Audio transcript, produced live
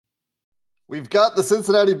We've got the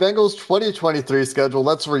Cincinnati Bengals 2023 schedule.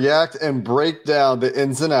 Let's react and break down the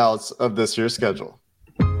ins and outs of this year's schedule.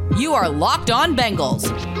 You are Locked On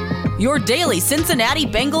Bengals, your daily Cincinnati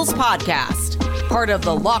Bengals podcast, part of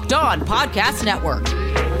the Locked On Podcast Network,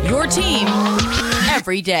 your team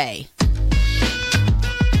every day.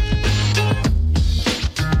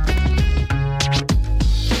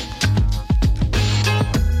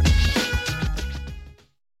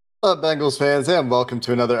 What's up, Bengals fans, and welcome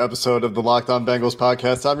to another episode of the Locked On Bengals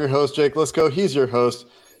podcast. I'm your host, Jake Lisco. He's your host,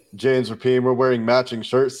 James Rapine. We're wearing matching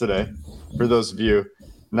shirts today, for those of you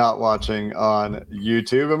not watching on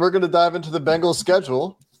YouTube. And we're going to dive into the Bengals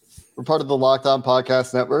schedule. We're part of the Locked On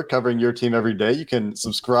Podcast Network, covering your team every day. You can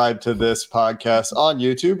subscribe to this podcast on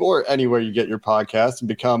YouTube or anywhere you get your podcast and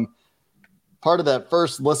become part of that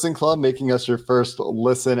first listen club, making us your first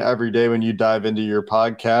listen every day when you dive into your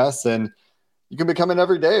podcasts. And you can become an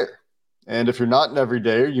everydayer. And if you're not an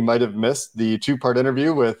everydayer, you might have missed the two-part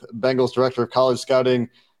interview with Bengals Director of College Scouting,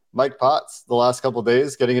 Mike Potts, the last couple of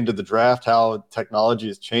days, getting into the draft, how technology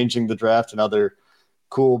is changing the draft, and other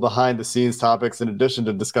cool behind-the-scenes topics, in addition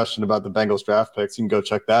to discussion about the Bengals draft picks. You can go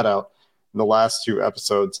check that out in the last two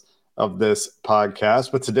episodes of this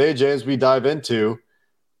podcast. But today, James, we dive into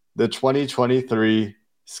the 2023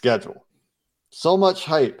 schedule. So much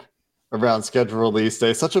hype around schedule release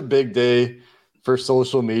day. Such a big day for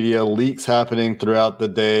social media, leaks happening throughout the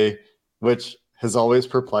day, which has always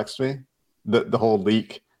perplexed me. The whole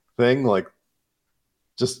leak thing, like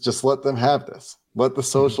just let them have this. Let the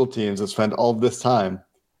social teams that spend all this time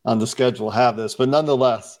on the schedule have this. But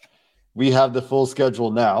nonetheless, we have the full schedule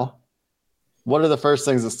now. What are the first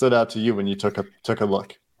things that stood out to you when you took a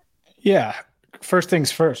look? Yeah, first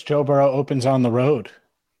things first, Joe Burrow opens on the road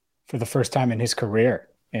for the first time in his career.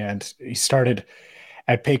 And he started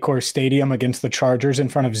at Paycor Stadium against the Chargers in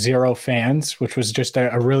front of 0 fans, which was just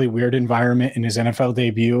a really weird environment in his NFL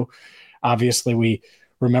debut. Obviously, we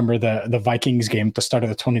remember the Vikings game at the start of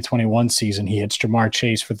the 2021 season. He hits Jamar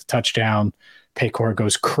Chase for the touchdown. Paycor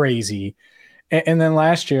goes crazy. And then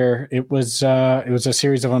last year, it was a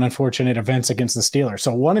series of unfortunate events against the Steelers.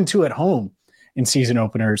 So 1-2 at home in season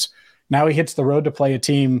openers. Now he hits the road to play a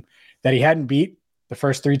team that he hadn't beat the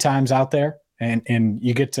first 3 times out there. And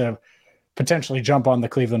you get to potentially jump on the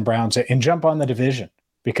Cleveland Browns and jump on the division,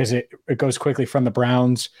 because it goes quickly from the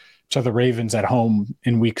Browns to the Ravens at home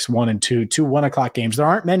in weeks 1 and 2, 2 1:00 games. There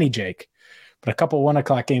aren't many, Jake, but a couple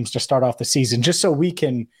 1:00 games to start off the season, just so we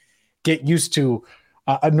can get used to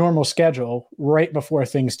a normal schedule right before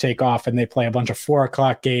things take off and they play a bunch of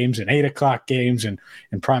 4:00 games and 8:00 games and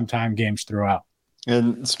primetime games throughout.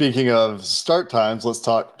 And speaking of start times, let's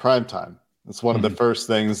talk primetime. It's one of the first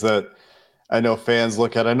things that I know fans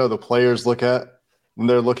look at. I know the players look at when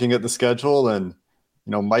they're looking at the schedule. And,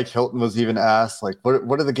 you know, Mike Hilton was even asked, like,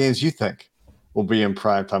 what are the games you think will be in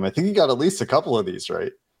primetime? I think he got at least a couple of these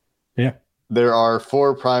right. Yeah. There are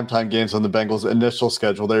 4 primetime games on the Bengals' initial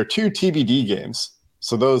schedule. There are 2 TBD games.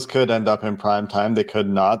 So those could end up in primetime. They could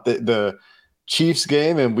not. The Chiefs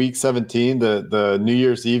game in week 17, the New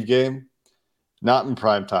Year's Eve game, not in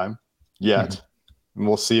primetime yet. And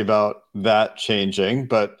we'll see about that changing.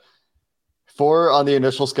 But 4 on the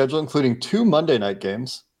initial schedule, including 2 Monday night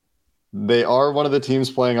games. They are one of the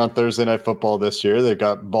teams playing on Thursday Night Football this year. They've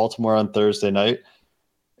got Baltimore on Thursday night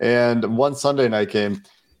and 1 Sunday night game.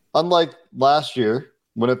 Unlike last year,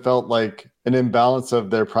 when it felt like an imbalance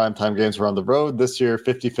of their primetime games were on the road, this year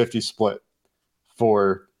 50-50 split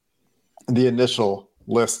for the initial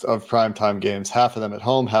list of primetime games. Half of them at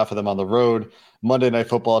home, half of them on the road. Monday Night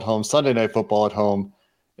Football at home, Sunday Night Football at home,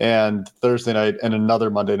 and Thursday night and another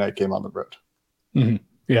Monday night game on the road. Mm-hmm.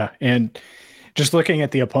 Yeah. And just looking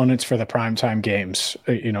at the opponents for the primetime games,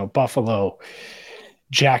 Buffalo,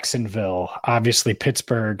 Jacksonville, obviously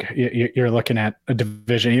Pittsburgh, you're looking at a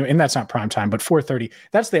division, and that's not primetime, but 4:30.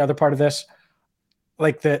 That's the other part of this.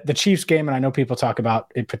 Like the Chiefs game, and I know people talk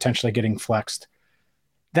about it potentially getting flexed.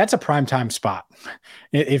 That's a primetime spot.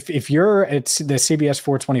 If you're at the CBS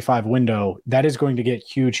 425 window, that is going to get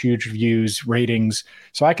huge views, ratings.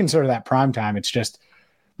 So I consider that primetime. It's just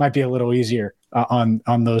might be a little easier on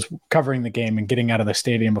those covering the game and getting out of the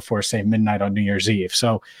stadium before, say, midnight on New Year's Eve.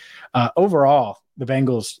 So overall, the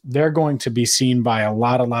Bengals, they're going to be seen by a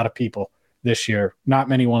lot of people this year. Not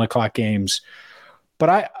many 1:00 games. But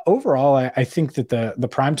I think that the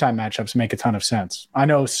primetime matchups make a ton of sense. I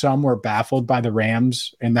know some were baffled by the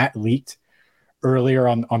Rams, and that leaked earlier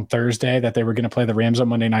on Thursday that they were going to play the Rams on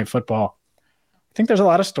Monday Night Football. I think there's a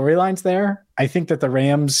lot of storylines there. I think that the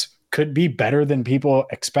Rams could be better than people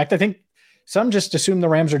expect. I think some just assume the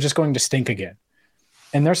Rams are just going to stink again.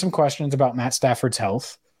 And there's some questions about Matt Stafford's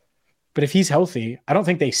health. But if he's healthy, I don't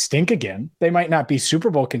think they stink again. They might not be Super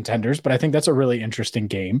Bowl contenders, but I think that's a really interesting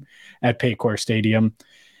game at Paycor Stadium.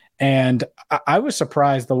 And I was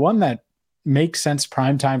surprised. The one that makes sense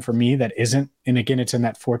primetime for me that isn't, and again, it's in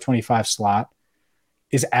that 425 slot,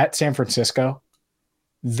 is at San Francisco.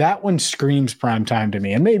 That one screams primetime to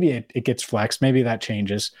me. And maybe it gets flexed. Maybe that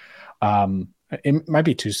changes. It might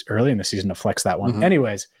be too early in the season to flex that one.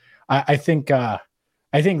 Anyways, I think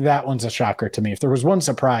that one's a shocker to me. If there was one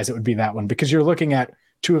surprise, it would be that one, because you're looking at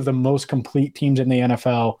two of the most complete teams in the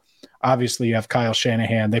NFL. Obviously, you have Kyle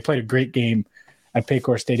Shanahan. They played a great game at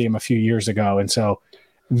Paycor Stadium a few years ago. And so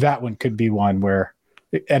that one could be one where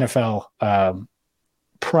NFL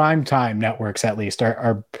primetime networks, at least,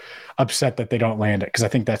 are upset that they don't land it, because I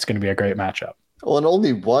think that's going to be a great matchup. Well, and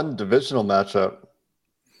only one divisional matchup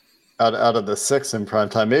out of the 6 in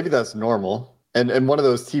primetime. Maybe that's normal. And one of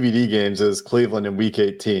those TBD games is Cleveland in Week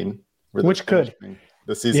 18. Which could.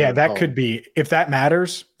 The season. Yeah, that could be. If that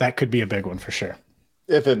matters, that could be a big one for sure.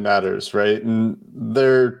 If it matters, right? And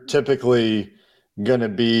they're typically going to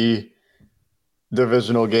be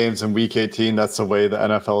divisional games in Week 18. That's the way the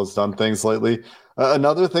NFL has done things lately.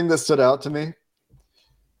 Another thing that stood out to me,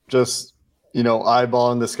 just,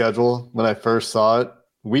 eyeballing the schedule when I first saw it,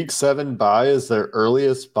 Week 7 bye is their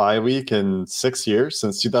earliest bye week in 6 years,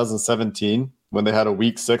 since 2017, when they had a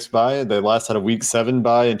Week 6 bye. They last had a Week 7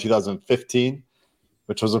 bye in 2015,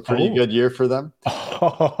 which was a pretty good year for them.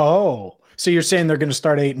 Oh, so you're saying they're going to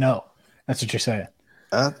start 8-0. That's what you're saying.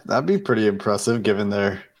 That'd be pretty impressive given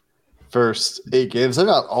their first 8 games. They're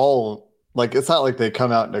not all, it's not like they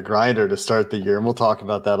come out in a grinder to start the year, and we'll talk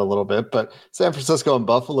about that a little bit. But San Francisco and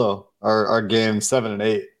Buffalo are games 7 and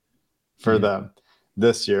 8 for them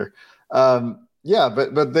this year.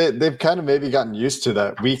 But they've kind of maybe gotten used to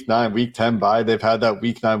that Week 9, Week 10 bye. They've had that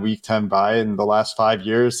Week 9, Week 10 bye in the last 5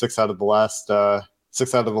 years, 6 out of the last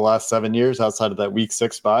 7 years outside of that Week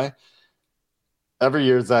 6 bye. Every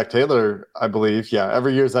year, Zach Taylor, I believe,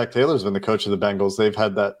 every year Zach Taylor's been the coach of the Bengals, they've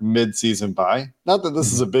had that mid-season bye. Not that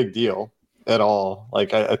this is a big deal at all.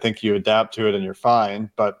 I think you adapt to it and you're fine,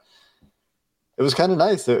 but it was kind of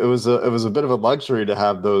nice. It was a bit of a luxury to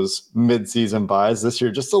have those mid-season buys this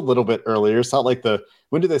year, just a little bit earlier. It's not like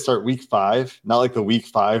when do they start? Week 5? Not like the Week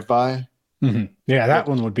 5 bye. Yeah, that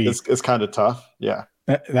one would be. It's kind of tough. Yeah,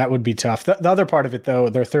 that would be tough. The other part of it, though,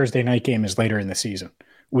 their Thursday night game is later in the season,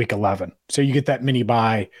 Week 11. So you get that mini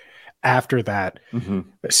bye after that,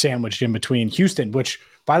 sandwiched in between Houston, which,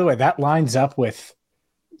 by the way, that lines up with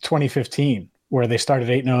 2015, where they started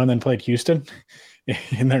 8-0 and then played Houston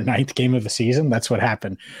in their 9th game of the season. That's what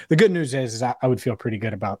happened. The good news is I would feel pretty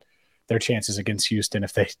good about their chances against Houston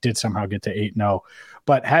if they did somehow get to 8-0.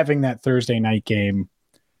 But having that Thursday night game,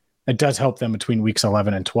 it does help them between weeks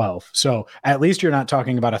 11 and 12. So at least you're not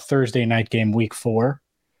talking about a Thursday night game Week 4,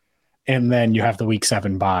 and then you have the Week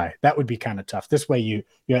 7 bye. That would be kind of tough. This way you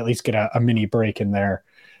at least get a mini break in there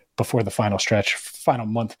before the final stretch, final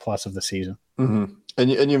month plus of the season. And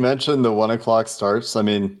you mentioned the 1 o'clock starts. I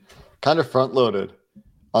mean, kind of front loaded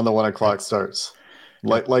on the 1 o'clock starts.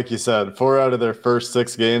 Like you said, 4 out of their first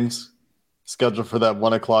 6 games scheduled for that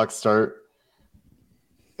 1 o'clock start,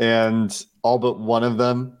 and all but one of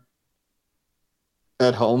them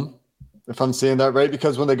at home, if I'm seeing that right.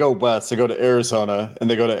 Because when they go west, they go to Arizona and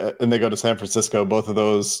they go to San Francisco. Both of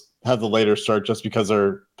those have the later start just because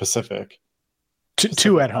they're Pacific.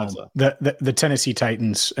 Two at home. The Tennessee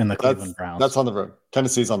Titans and the Cleveland Browns. That's on the road.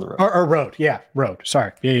 Tennessee's on the road. Or road. Yeah, road.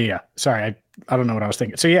 Sorry. Yeah. Sorry, I don't know what I was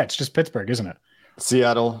thinking. So yeah, it's just Pittsburgh, isn't it?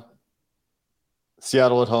 Seattle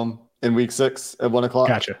at home in Week 6 at 1 o'clock.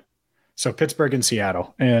 Gotcha. So Pittsburgh and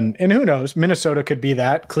Seattle, and who knows? Minnesota could be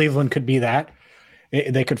that. Cleveland could be that.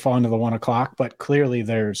 They could fall into the 1 o'clock, but clearly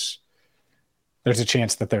there's a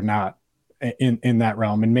chance that they're not in that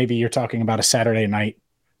realm. And maybe you're talking about a Saturday night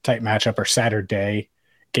type matchup or Saturday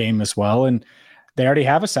game as well. And they already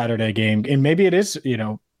have a Saturday game, and maybe it is,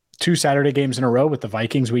 2 Saturday games in a row with the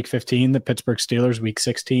Vikings Week 15, the Pittsburgh Steelers Week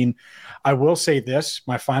 16. I will say this,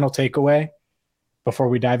 my final takeaway before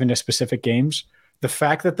we dive into specific games, the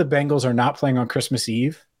fact that the Bengals are not playing on Christmas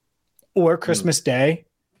Eve or Christmas Day,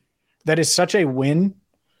 that is such a win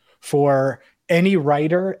for any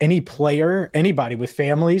writer, any player, anybody with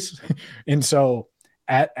families. And so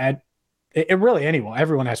everyone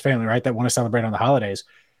has family, right, that want to celebrate on the holidays.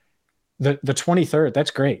 The 23rd,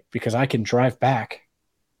 that's great, because I can drive back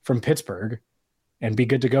from Pittsburgh and be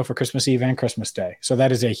good to go for Christmas Eve and Christmas Day. So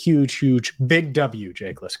that is a huge, huge, big W,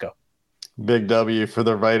 Jake. Let's go. Big W for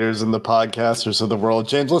the writers and the podcasters of the world.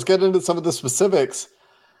 James, let's get into some of the specifics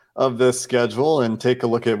of this schedule and take a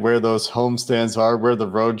look at where those homestands are, where the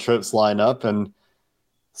road trips line up. And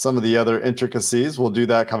some of the other intricacies. We'll do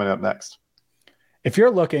that coming up next. If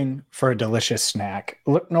you're looking for a delicious snack,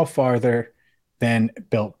 look no farther than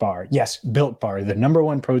Built Bar. Yes, Built Bar, the number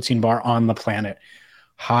one protein bar on the planet.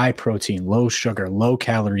 High protein, low sugar, low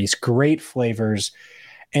calories, great flavors,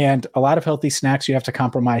 and a lot of healthy snacks. You have to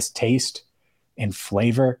compromise taste and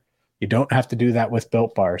flavor. You don't have to do that with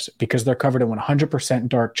Built Bars because they're covered in 100%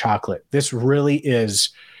 dark chocolate. This really is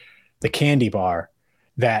the candy bar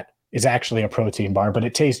that is actually a protein bar, but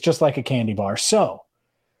it tastes just like a candy bar. So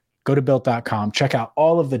go to built.com, check out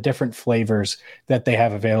all of the different flavors that they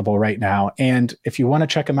have available right now. And if you want to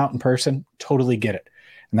check them out in person, totally get it.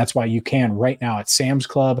 And that's why you can right now at Sam's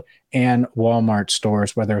Club and Walmart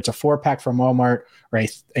stores, whether it's a 4-pack from Walmart or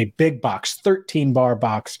a big box, 13-bar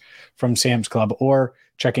box from Sam's Club, or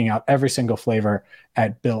checking out every single flavor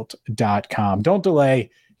at built.com. Don't delay.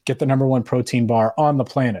 Get the number one protein bar on the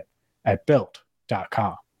planet at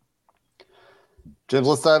built.com. James,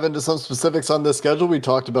 let's dive into some specifics on this schedule. We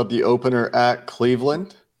talked about the opener at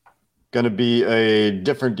Cleveland. Going to be a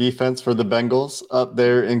different defense for the Bengals up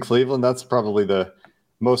there in Cleveland. That's probably the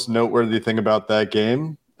most noteworthy thing about that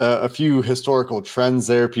game. A few historical trends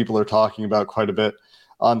there people are talking about quite a bit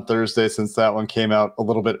on Thursday, since that one came out a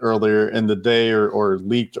little bit earlier in the day or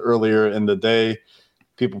leaked earlier in the day.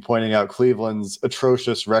 People pointing out Cleveland's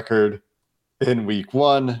atrocious record in week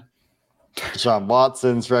 1. Deshaun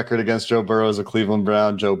Watson's record against Joe Burrow as a Cleveland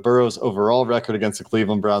Brown. Joe Burrow's overall record against the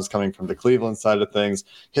Cleveland Browns coming from the Cleveland side of things.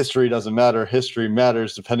 History doesn't matter. History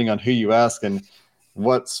matters depending on who you ask and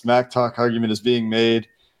what smack talk argument is being made.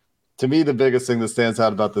 To me, the biggest thing that stands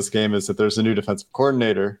out about this game is that there's a new defensive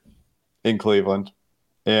coordinator in Cleveland,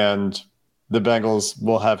 and the Bengals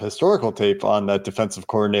will have historical tape on that defensive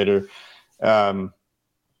coordinator. But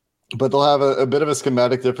they'll have a bit of a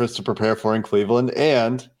schematic difference to prepare for in Cleveland,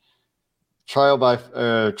 and trial by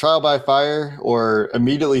fire or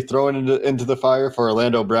immediately thrown into the fire for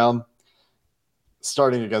Orlando Brown,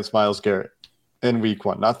 starting against Myles Garrett in week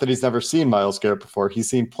 1. Not that he's never seen Myles Garrett before. He's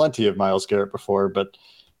seen plenty of Myles Garrett before, but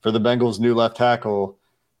for the Bengals' new left tackle,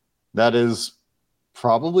 that is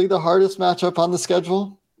probably the hardest matchup on the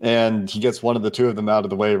schedule, and he gets one of the two of them out of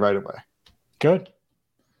the way right away. Good.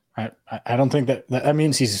 I don't think that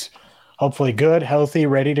means he's hopefully good, healthy,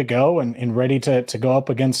 ready to go, and ready to go up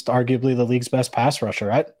against arguably the league's best pass rusher,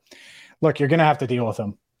 right? Look, you're going to have to deal with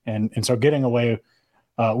him. And so getting away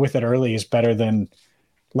with it early is better than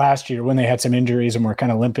last year when they had some injuries and were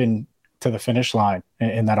kind of limping to the finish line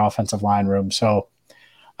in that offensive line room. So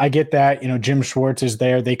I get that. Jim Schwartz is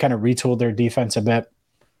there. They kind of retooled their defense a bit.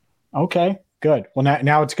 Okay, good. Well,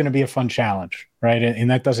 now it's going to be a fun challenge, right? And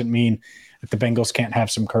that doesn't mean that the Bengals can't have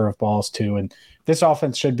some curveballs too. And this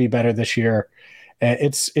offense should be better this year.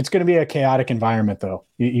 It's going to be a chaotic environment, though.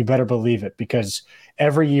 You better believe it, because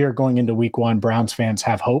every year going into week 1, Browns fans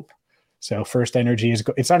have hope. So First Energy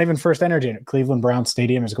it's not even First Energy. Cleveland Browns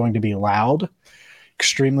Stadium is going to be loud,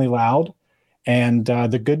 extremely loud. And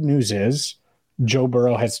the good news is Joe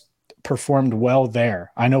Burrow has performed well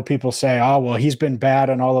there. I know people say, oh, well, he's been bad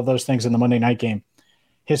on all of those things in the Monday night game.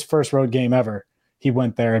 His first road game ever, he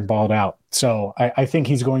went there and balled out. So I think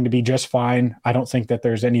he's going to be just fine. I don't think that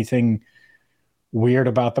there's anything weird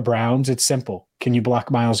about the Browns. It's simple. Can you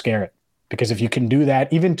block Myles Garrett? Because if you can do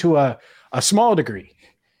that, even to a small degree,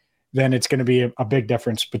 then it's going to be a big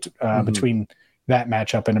difference between that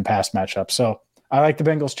matchup and a past matchup. So I like the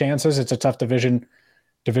Bengals' chances. It's a tough divisional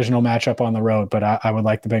matchup on the road, but I would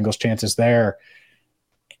like the Bengals' chances there.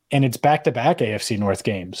 And it's back-to-back AFC North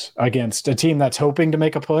games against a team that's hoping to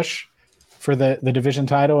make a push for the division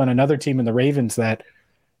title, and another team in the Ravens that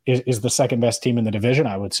is the second best team in the division,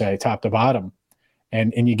 I would say, top to bottom.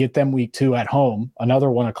 And you get them week 2 at home, another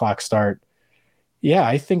 1:00 start. Yeah,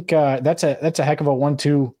 I think that's a heck of a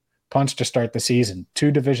 1-2 punch to start the season. 2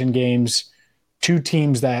 division games, 2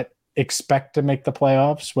 teams that expect to make the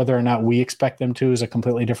playoffs. Whether or not we expect them to is a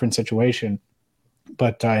completely different situation,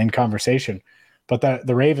 but in conversation. But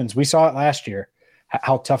the Ravens, we saw it last year,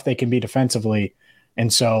 how tough they can be defensively.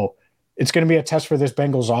 And so it's going to be a test for this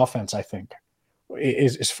Bengals offense, I think,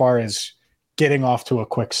 as far as getting off to a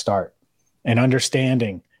quick start and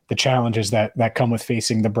understanding the challenges that come with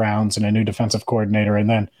facing the Browns and a new defensive coordinator. And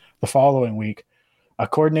then the following week, a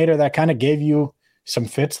coordinator that kind of gave you some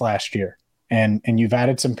fits last year. And you've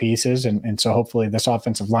added some pieces. And so hopefully this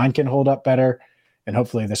offensive line can hold up better. And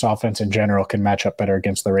hopefully this offense in general can match up better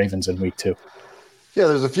against the Ravens in week 2. Yeah,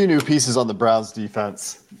 there's a few new pieces on the Browns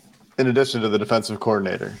defense, in addition to the defensive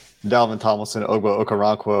coordinator. Dalvin Tomlinson, Ogbo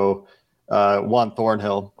Okoronkwo, Juan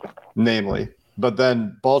Thornhill, namely. But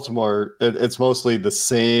then Baltimore, it's mostly the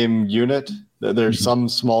same unit. There's some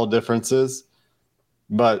small differences.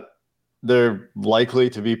 But they're likely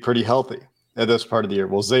to be pretty healthy at this part of the year.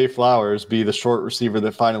 Will Zay Flowers be the short receiver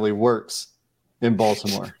that finally works in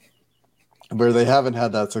Baltimore, where they haven't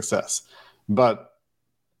had that success? But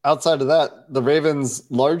outside of that, the Ravens,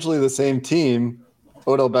 largely the same team.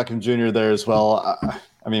 Odell Beckham Jr. there as well.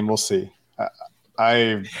 I mean, we'll see.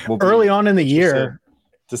 I will be early on in the year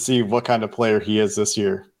to see what kind of player he is this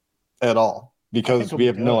year at all, because we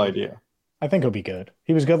have no idea. I think he'll be good.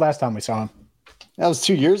 He was good last time we saw him. That was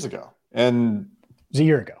 2 years ago. And it was a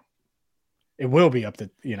year ago. It will be up to,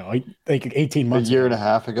 like 18 months a year and a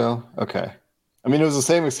half ago. Okay. I mean, it was the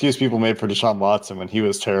same excuse people made for Deshaun Watson when he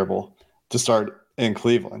was terrible to start in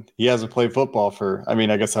Cleveland. He hasn't played football for, I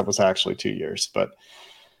guess that was actually 2 years, but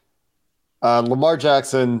Lamar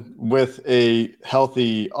Jackson with a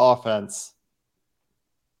healthy offense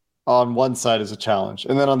on one side is a challenge.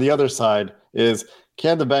 And then on the other side is,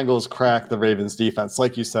 can the Bengals crack the Ravens defense?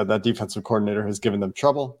 Like you said, that defensive coordinator has given them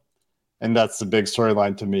trouble. And that's the big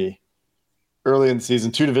storyline to me. Early in the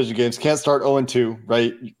season, 2 division games, can't start 0-2,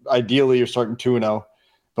 right? Ideally, you're starting 2-0.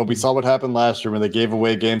 But we saw what happened last year when they gave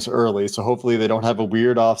away games early. So hopefully they don't have a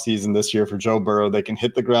weird offseason this year for Joe Burrow. They can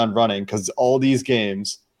hit the ground running, because all these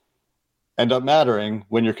games end up mattering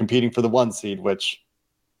when you're competing for the 1 seed, which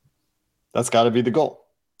that's got to be the goal,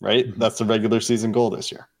 right? Mm-hmm. That's the regular season goal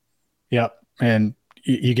this year. Yep. And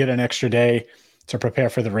you get an extra day to prepare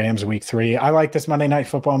for the Rams week 3. I like this Monday Night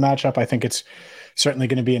Football matchup. I think it's certainly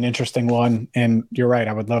going to be an interesting one. And you're right.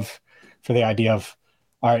 I would love for the idea of,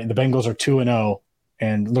 all right, the Bengals are 2-0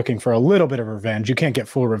 and looking for a little bit of revenge. You can't get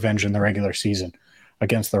full revenge in the regular season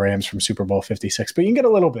against the Rams from Super Bowl 56, but you can get a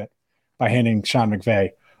little bit by handing Sean McVay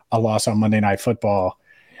a loss on Monday Night Football.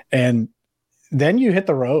 And then you hit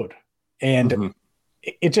the road. And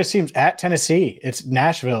it just seems at Tennessee, it's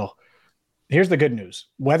Nashville. Here's the good news.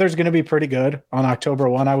 Weather's going to be pretty good on October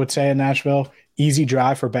 1, I would say, in Nashville. Easy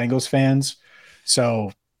drive for Bengals fans.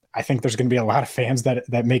 So I think there's going to be a lot of fans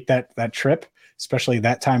that make that trip, especially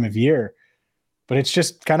that time of year. But it's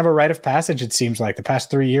just kind of a rite of passage, it seems like. The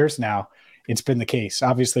past 3 years now, it's been the case.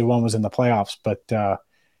 Obviously, one was in the playoffs. But,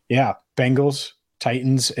 yeah, Bengals,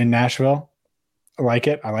 Titans in Nashville. I like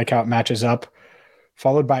it. I like how it matches up.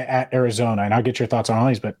 Followed by at Arizona. And I'll get your thoughts on all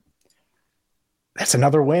these, but that's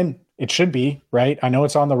another win. It should be, right? I know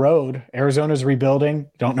it's on the road. Arizona's rebuilding.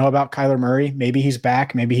 Don't know about Kyler Murray. Maybe he's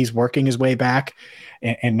back. Maybe he's working his way back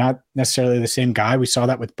and not necessarily the same guy. We saw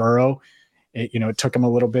that with Burrow. It took him a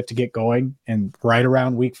little bit to get going. And right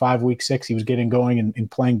around week 5, week 6, he was getting going and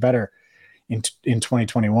playing better in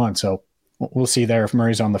 2021. So we'll see there if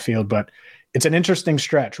Murray's on the field. But it's an interesting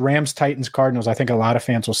stretch. Rams, Titans, Cardinals. I think a lot of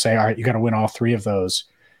fans will say, all right, you got to win all 3 of those.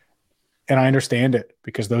 And I understand it,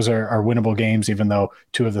 because those are winnable games, even though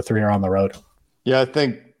 2 of the 3 are on the road. Yeah, I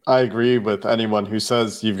think I agree with anyone who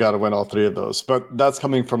says you've got to win all 3 of those. But that's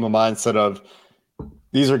coming from a mindset of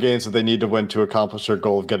these are games that they need to win to accomplish their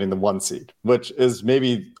goal of getting the 1 seed, which is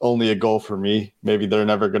maybe only a goal for me. Maybe they're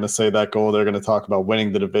never going to say that goal. They're going to talk about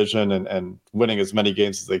winning the division and winning as many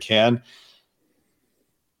games as they can.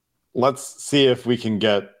 Let's see if we can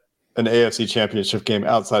get an AFC championship game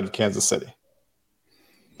outside of Kansas City.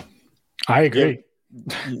 I agree.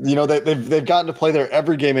 They've gotten to play there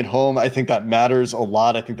every game at home. I think that matters a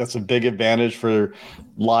lot. I think that's a big advantage for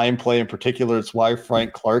line play in particular. It's why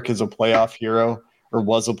Frank Clark is a playoff hero, or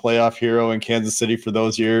was a playoff hero in Kansas City for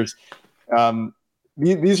those years.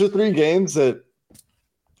 These are 3 games that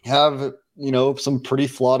have, some pretty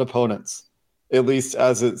flawed opponents, at least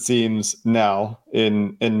as it seems now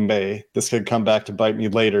in May. This could come back to bite me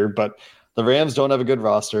later, but the Rams don't have a good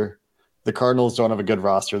roster. The Cardinals don't have a good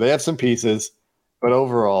roster. They have some pieces, but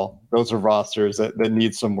overall, those are rosters that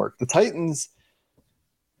need some work. The Titans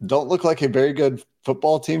don't look like a very good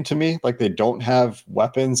football team to me. Like, they don't have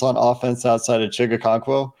weapons on offense outside of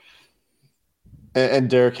Chigakonkwo and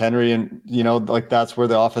Derrick Henry. And, that's where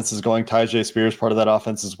the offense is going. Tyjae Spears, part of that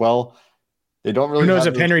offense as well. They don't really. Who knows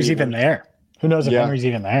if Henry's even there? Who knows if Henry's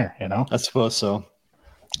even there, I suppose so.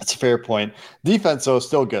 That's a fair point. Defense, though, is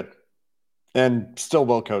still good and still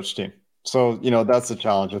well-coached team. So, that's the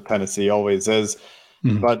challenge with Tennessee, always is.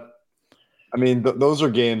 Mm-hmm. But, those are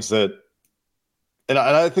games that – and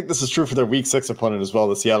I think this is true for their Week 6 opponent as well,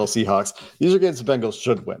 the Seattle Seahawks. These are games the Bengals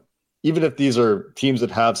should win. Even if these are teams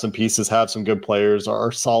that have some pieces, have some good players,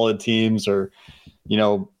 are solid teams, or,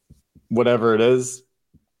 whatever it is.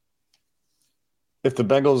 If the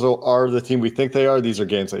Bengals are the team we think they are, these are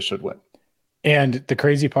games they should win. And the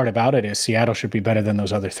crazy part about it is Seattle should be better than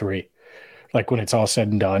those other 3. Like, when it's all said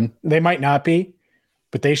and done, they might not be,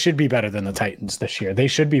 but they should be better than the Titans this year. They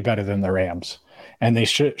should be better than the Rams, and they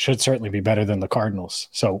should certainly be better than the Cardinals.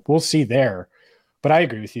 So we'll see there. But I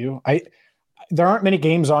agree with you. there aren't many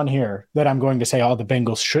games on here that I'm going to say, oh, the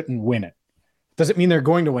Bengals shouldn't win it. Doesn't mean they're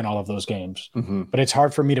going to win all of those games, but it's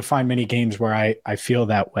hard for me to find many games where I feel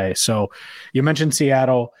that way. So you mentioned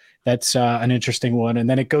Seattle. That's an interesting one. And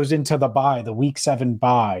then it goes into the bye, the week 7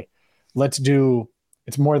 bye.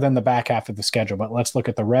 It's more than the back half of the schedule, but let's look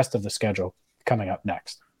at the rest of the schedule coming up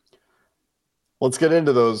next. Let's get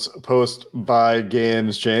into those post-bye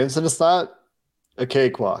games, James. And it's not a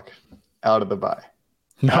cakewalk out of the bye.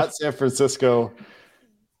 No. At San Francisco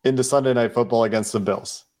into Sunday Night Football against the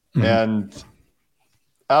Bills. And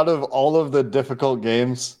out of all of the difficult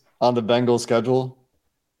games on the Bengals schedule,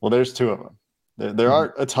 well, there's 2 of them. There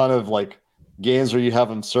aren't a ton of like games where you have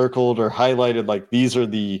them circled or highlighted like these are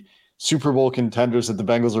the Super Bowl contenders that the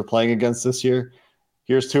Bengals are playing against this year.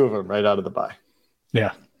 Here's 2 of them right out of the bye.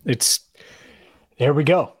 Yeah, there we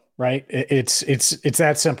go, right? It's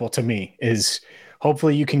that simple to me. Is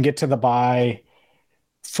hopefully you can get to the bye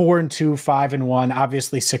 4-2, 5-1.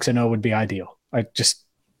 Obviously 6-0 would be ideal. It's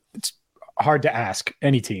hard to ask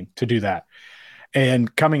any team to do that.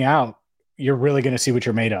 And coming out, you're really going to see what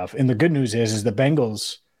you're made of. And the good news is the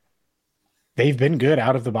Bengals, they've been good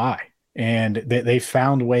out of the bye. And they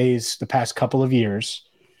found ways the past couple of years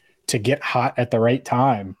to get hot at the right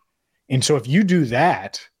time. And so if you do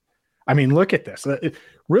that, I mean, look at this.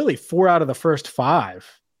 Really, 4 out of the first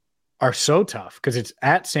 5 are so tough because it's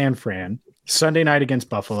at San Fran, Sunday night against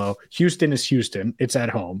Buffalo. Houston is Houston. It's at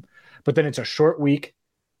home. But then it's a short week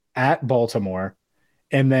at Baltimore,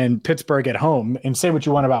 and then Pittsburgh at home. And say what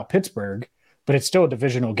you want about Pittsburgh, but it's still a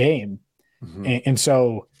divisional game. And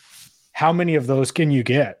so how many of those can you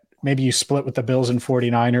get? Maybe you split with the Bills and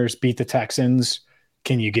 49ers, beat the Texans.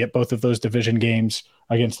 Can you get both of those division games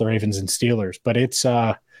against the Ravens and Steelers? But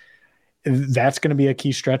that's going to be a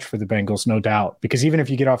key stretch for the Bengals, no doubt, because even if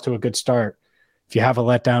you get off to a good start, if you have a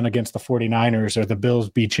letdown against the 49ers or the Bills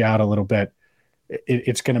beat you out a little bit,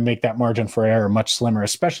 it's going to make that margin for error much slimmer,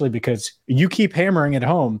 especially because you keep hammering at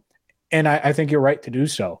home. And I think you're right to do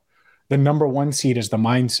so. The number 1 seed is the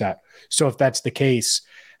mindset. So if that's the case,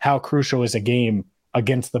 how crucial is a game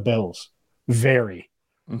against the Bills? Very.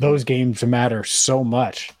 Those games matter so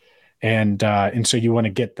much. And so you want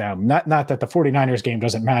to get them. Not that the 49ers game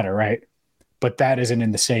doesn't matter, right? But that isn't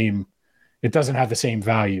in the same – it doesn't have the same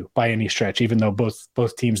value by any stretch, even though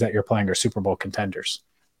both teams that you're playing are Super Bowl contenders.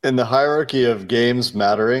 In the hierarchy of games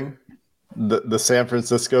mattering, the San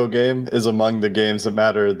Francisco game is among the games that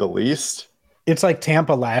matter the least. It's like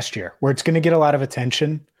Tampa last year, where it's going to get a lot of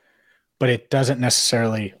attention, but it doesn't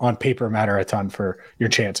necessarily on paper matter a ton for your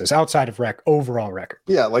chances outside of overall record.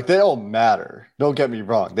 Yeah, like they all matter. Don't get me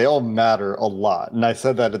wrong. They all matter a lot. And I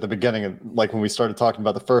said that at the beginning of like when we started talking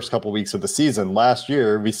about the first couple weeks of the season. Last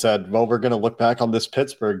year, we said, well, we're going to look back on this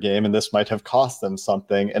Pittsburgh game and this might have cost them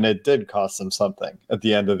something. And it did cost them something at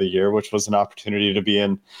the end of the year, which was an opportunity to be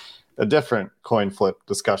in a different coin flip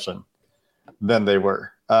discussion than they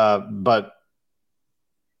were. But,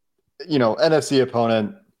 you know, NFC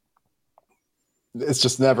opponent, it's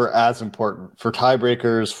just never as important for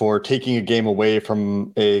tiebreakers, for taking a game away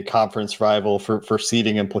from a conference rival, for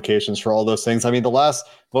seeding implications, for all those things. I mean,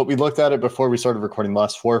 what we looked at it before we started recording, the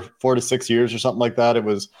last four to 6 years or something like that, it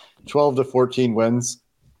was 12 to 14 wins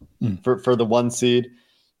for the 1 seed.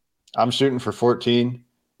 I'm shooting for 14.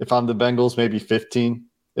 If I'm the Bengals, maybe 15.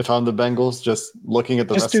 If I'm the Bengals, just looking at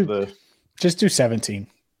just do 17.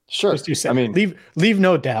 Sure. Just do 17. I mean, leave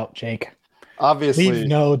no doubt, Jake. Obviously, leave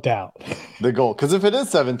no doubt. The goal, because if it is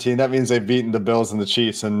 17, that means they've beaten the Bills and the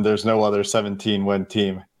Chiefs, and there's no other 17-win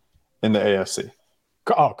team in the AFC.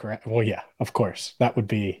 Oh, correct. Well, yeah, of course. That would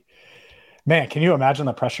be, man, can you imagine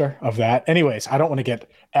the pressure of that? Anyways, I don't want to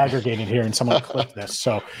get aggregated here and someone clip this.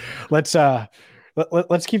 So let's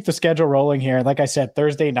keep the schedule rolling here. Like I said,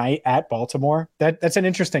 Thursday night at Baltimore, that's an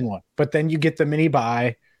interesting one. But then you get the mini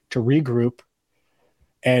bye to regroup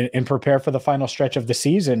and prepare for the final stretch of the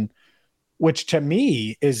season, which to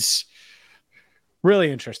me is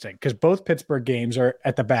really interesting because both Pittsburgh games are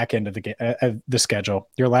at the back end of the schedule.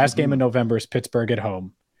 Your last game in November is Pittsburgh at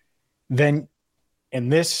home. Then,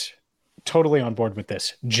 and this, totally on board with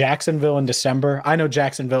this, Jacksonville in December. I know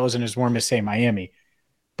Jacksonville isn't as warm as, say, Miami,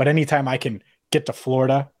 but anytime I can get to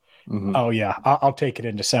Florida, oh, yeah, I'll take it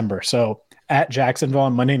in December. So at Jacksonville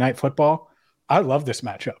on Monday Night Football, I love this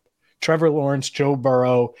matchup. Trevor Lawrence, Joe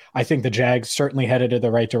Burrow. I think the Jags certainly headed in the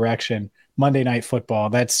right direction. Monday Night Football.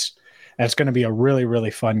 That's going to be a really, really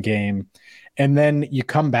fun game. And then you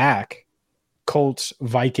come back, Colts,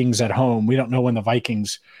 Vikings at home. We don't know when they're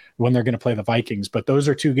going to play the Vikings, but those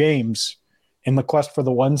are 2 games in the quest for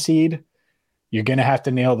the 1 seed. You're going to have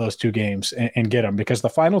to nail those 2 games and get them because the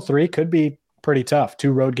final 3 could be pretty tough.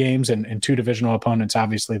 2 road games and 2 divisional opponents.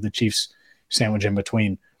 Obviously, the Chiefs sandwich in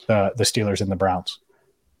between the Steelers and the Browns.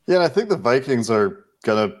 Yeah, and I think the Vikings are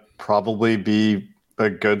going to probably be a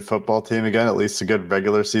good football team again, at least a good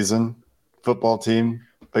regular season football team.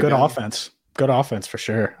 Again. Good offense for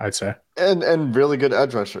sure, I'd say. And really good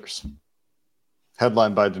edge rushers,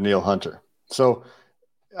 headlined by Danielle Hunter. So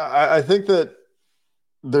I think that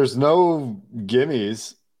there's no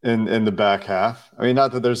gimmies in the back half. I mean,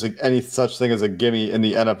 not that there's any such thing as a gimme in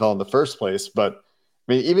the NFL in the first place, but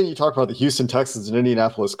I mean, even you talk about the Houston Texans and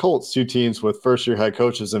Indianapolis Colts, two teams with first-year head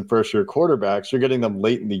coaches and first-year quarterbacks. You're getting them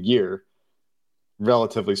late in the year,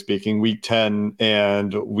 relatively speaking, week 10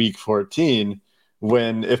 and week 14,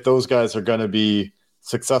 when if those guys are going to be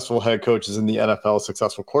successful head coaches in the NFL,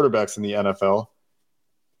 successful quarterbacks in the NFL,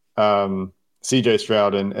 CJ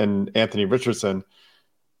Stroud and Anthony Richardson,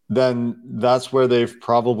 then that's where they've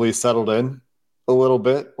probably settled in a little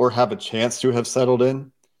bit or have a chance to have settled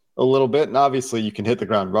in a little bit. And obviously you can hit the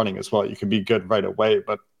ground running as well. You can be good right away,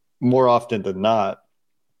 but more often than not,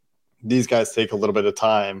 these guys take a little bit of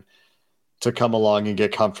time to come along and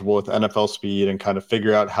get comfortable with NFL speed and kind of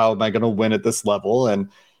figure out how am I going to win at this level. And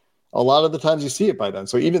a lot of the times you see it by then.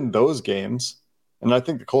 So even those games, and I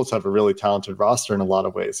think the Colts have a really talented roster in a lot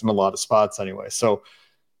of ways, in a lot of spots anyway. So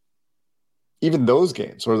even those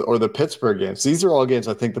games or the Pittsburgh games, these are all games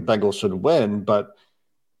I think the Bengals should win, but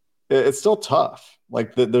it's still tough.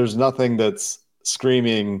 Like there's nothing that's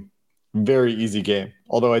screaming very easy game.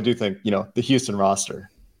 Although I do think, the Houston roster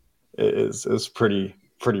is pretty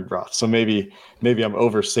rough. So maybe I'm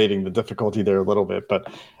overstating the difficulty there a little bit,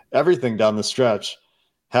 but everything down the stretch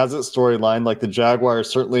has its storyline. Like the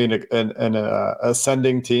Jaguars, certainly an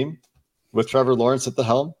ascending team with Trevor Lawrence at the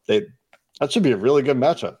helm. That should be a really good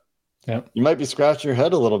matchup. Yeah. You might be scratching your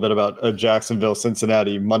head a little bit about a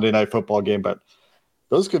Jacksonville-Cincinnati Monday Night Football game, but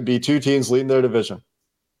those could be two teams leading their division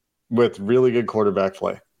with really good quarterback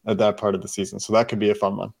play at that part of the season. So that could be a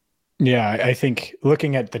fun one. Yeah, I think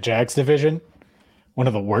looking at the Jags division, one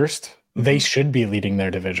of the worst, they should be leading their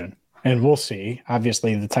division. And we'll see.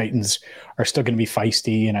 Obviously, the Titans are still going to be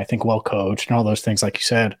feisty and I think well-coached and all those things, like you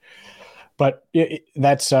said. But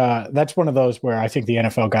that's one of those where I think the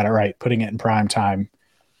NFL got it right, putting it in prime time.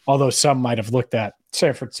 Although some might have looked at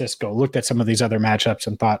San Francisco, looked at some of these other matchups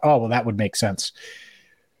and thought, oh, well, that would make sense.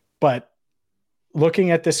 But looking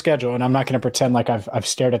at this schedule, and I'm not going to pretend like I've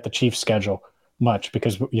stared at the Chiefs schedule much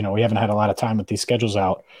because, we haven't had a lot of time with these schedules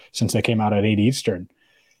out since they came out at 8 Eastern.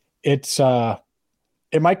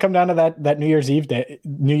 It might come down to that New Year's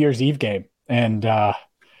Eve game. And it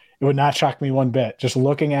would not shock me one bit. Just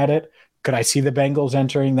looking at it, could I see the Bengals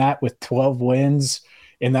entering that with 12 wins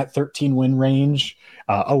in that 13-win range,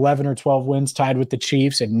 11 or 12 wins tied with the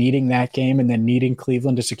Chiefs and needing that game and then needing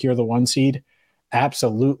Cleveland to secure the 1 seed?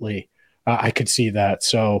 Absolutely. I could see that.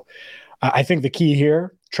 So I think the key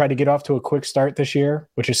here, try to get off to a quick start this year,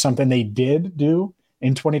 which is something they did do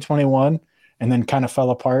in 2021 and then kind of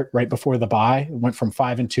fell apart right before the bye. It went from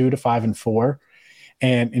 5-2 to 5-4.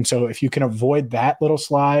 And so if you can avoid that little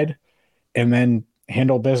slide and then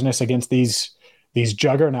handle business against these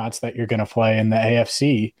juggernauts that you're going to play in the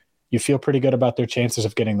AFC, you feel pretty good about their chances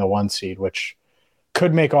of getting the 1 seed, which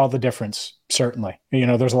could make all the difference, certainly.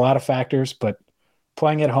 There's a lot of factors, but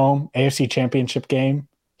playing at home, AFC Championship game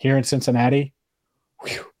here in Cincinnati,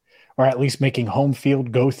 or at least making home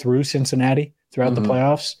field go through Cincinnati throughout the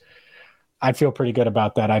playoffs, I'd feel pretty good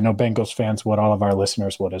about that. I know Bengals fans would, all of our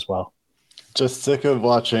listeners would as well. Just sick of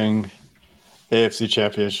watching AFC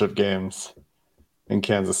Championship games in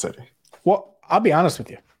Kansas City. Well, I'll be honest with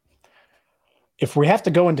you. If we have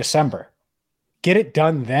to go in December, get it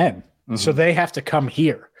done then. So they have to come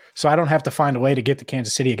here. So I don't have to find a way to get to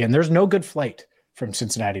Kansas City again. There's no good flight from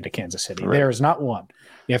Cincinnati to Kansas City. Right. There is not one.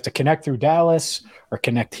 You have to connect through Dallas or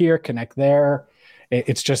connect here, connect there.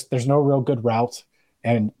 It's just there's no real good route.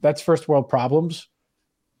 And that's first world problems.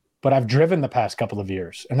 But I've driven the past couple of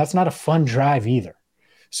years, and that's not a fun drive either.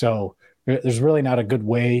 So there's really not a good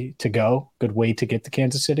way to go, good way to get to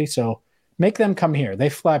Kansas City. So make them come here. They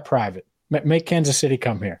fly private. Make Kansas City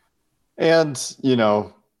come here. And,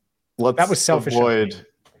 that was selfish.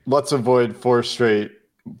 Let's avoid four straight.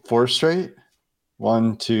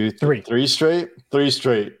 1, 2, 3. Three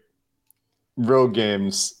straight road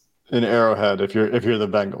games in Arrowhead if you're the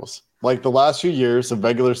Bengals. Like the last 2 years, the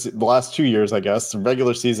regular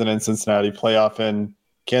season in Cincinnati, playoff in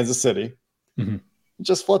Kansas City.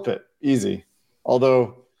 Just flip it. Easy.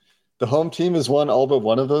 Although the home team has won all but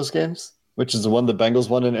one of those games, which is the one the Bengals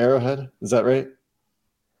won in Arrowhead. Is that right?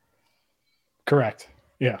 Correct.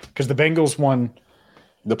 Yeah, because the Bengals won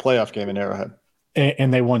the playoff game in Arrowhead.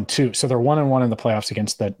 And they won 2. So they're 1-1 in the playoffs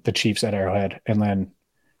against the Chiefs at Arrowhead. And then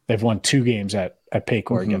they've won 2 games at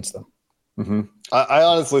Paycor against them. Mm-hmm. I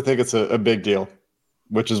honestly think it's a big deal,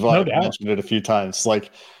 which is why No I've doubt. mentioned it a few times.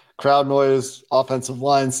 Like crowd noise, offensive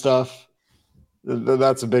line stuff,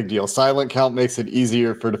 that's a big deal. Silent count makes it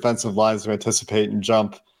easier for defensive lines to anticipate and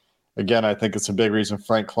jump. Again, I think it's a big reason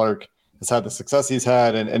Frank Clark has had the success he's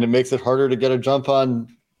had, and it makes it harder to get a jump on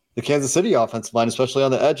the Kansas City offensive line, especially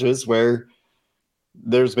on the edges where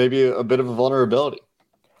there's maybe a bit of a vulnerability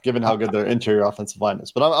given how good their interior offensive line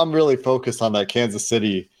is. But I'm really focused on that Kansas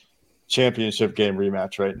City championship game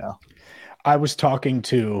rematch right now. I was talking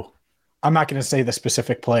to, I'm not going to say the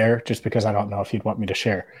specific player just because I don't know if you'd want me to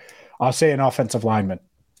share. I'll say an offensive lineman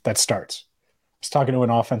that starts. I was talking to an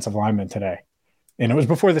offensive lineman today, and it was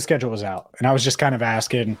before the schedule was out. And I was just kind of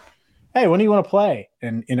asking, hey, when do you want to play?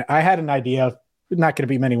 And I had an idea of not going to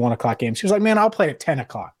be many 1 o'clock games. He was like, man, I'll play at 10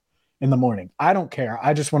 o'clock in the morning. I don't care.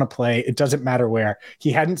 I just want to play. It doesn't matter where.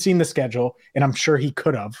 He hadn't seen the schedule, and I'm sure he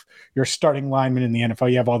could have. You're a starting lineman in the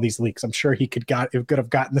NFL. You have all these leaks. I'm sure he could have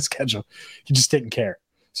gotten the schedule. He just didn't care.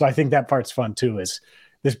 So I think that part's fun too, is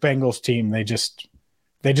this Bengals team, they just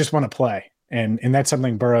want to play. And that's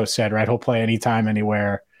something Burrow said, right? He'll play anytime,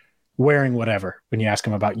 anywhere, wearing whatever when you ask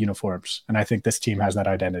him about uniforms. And I think this team has that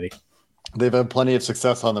identity. They've had plenty of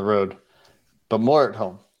success on the road, but more at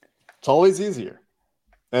home. It's always easier.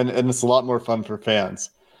 And it's a lot more fun for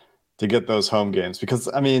fans to get those home games because,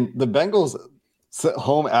 I mean, the Bengals'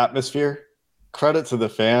 home atmosphere, credit to the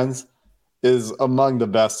fans, is among the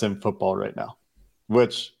best in football right now,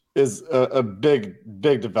 which is a big,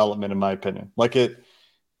 big development in my opinion. Like it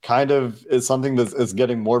kind of is something that is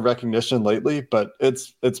getting more recognition lately, but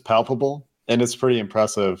it's palpable and it's pretty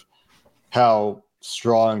impressive how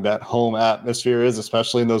strong that home atmosphere is,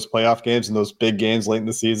 especially in those playoff games and those big games late in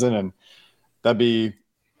the season. And that'd be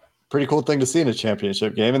pretty cool thing to see in a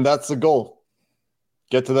championship game. And that's the goal.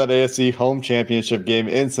 Get to that AFC home championship game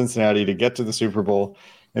in Cincinnati to get to the Super Bowl.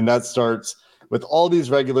 And that starts with all these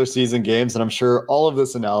regular season games. And I'm sure all of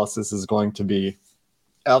this analysis is going to be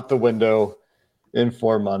out the window in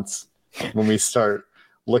 4 months when we start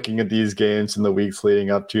looking at these games in the weeks leading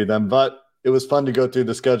up to them. But it was fun to go through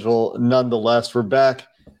the schedule nonetheless. We're back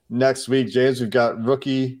next week, James. We've got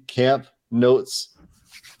rookie camp notes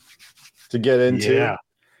to get into.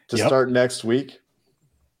 Start next week.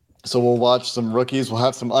 So we'll watch some rookies. We'll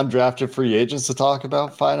have some undrafted free agents to talk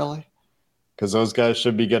about finally, because those guys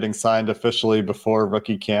should be getting signed officially before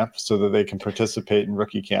rookie camp so that they can participate in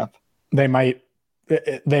rookie camp. They might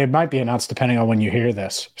be announced depending on when you hear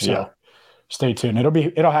this. So Stay tuned.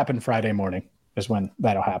 It'll happen Friday morning is when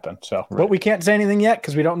that'll happen. So, But we can't say anything yet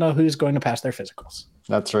because we don't know who's going to pass their physicals.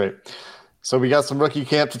 That's right. So we got some rookie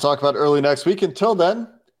camp to talk about early next week. Until then,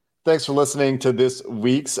 thanks for listening to this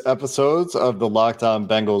week's episodes of the Locked On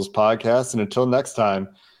Bengals podcast. And until next time,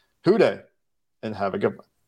 hoo-day and have a good one.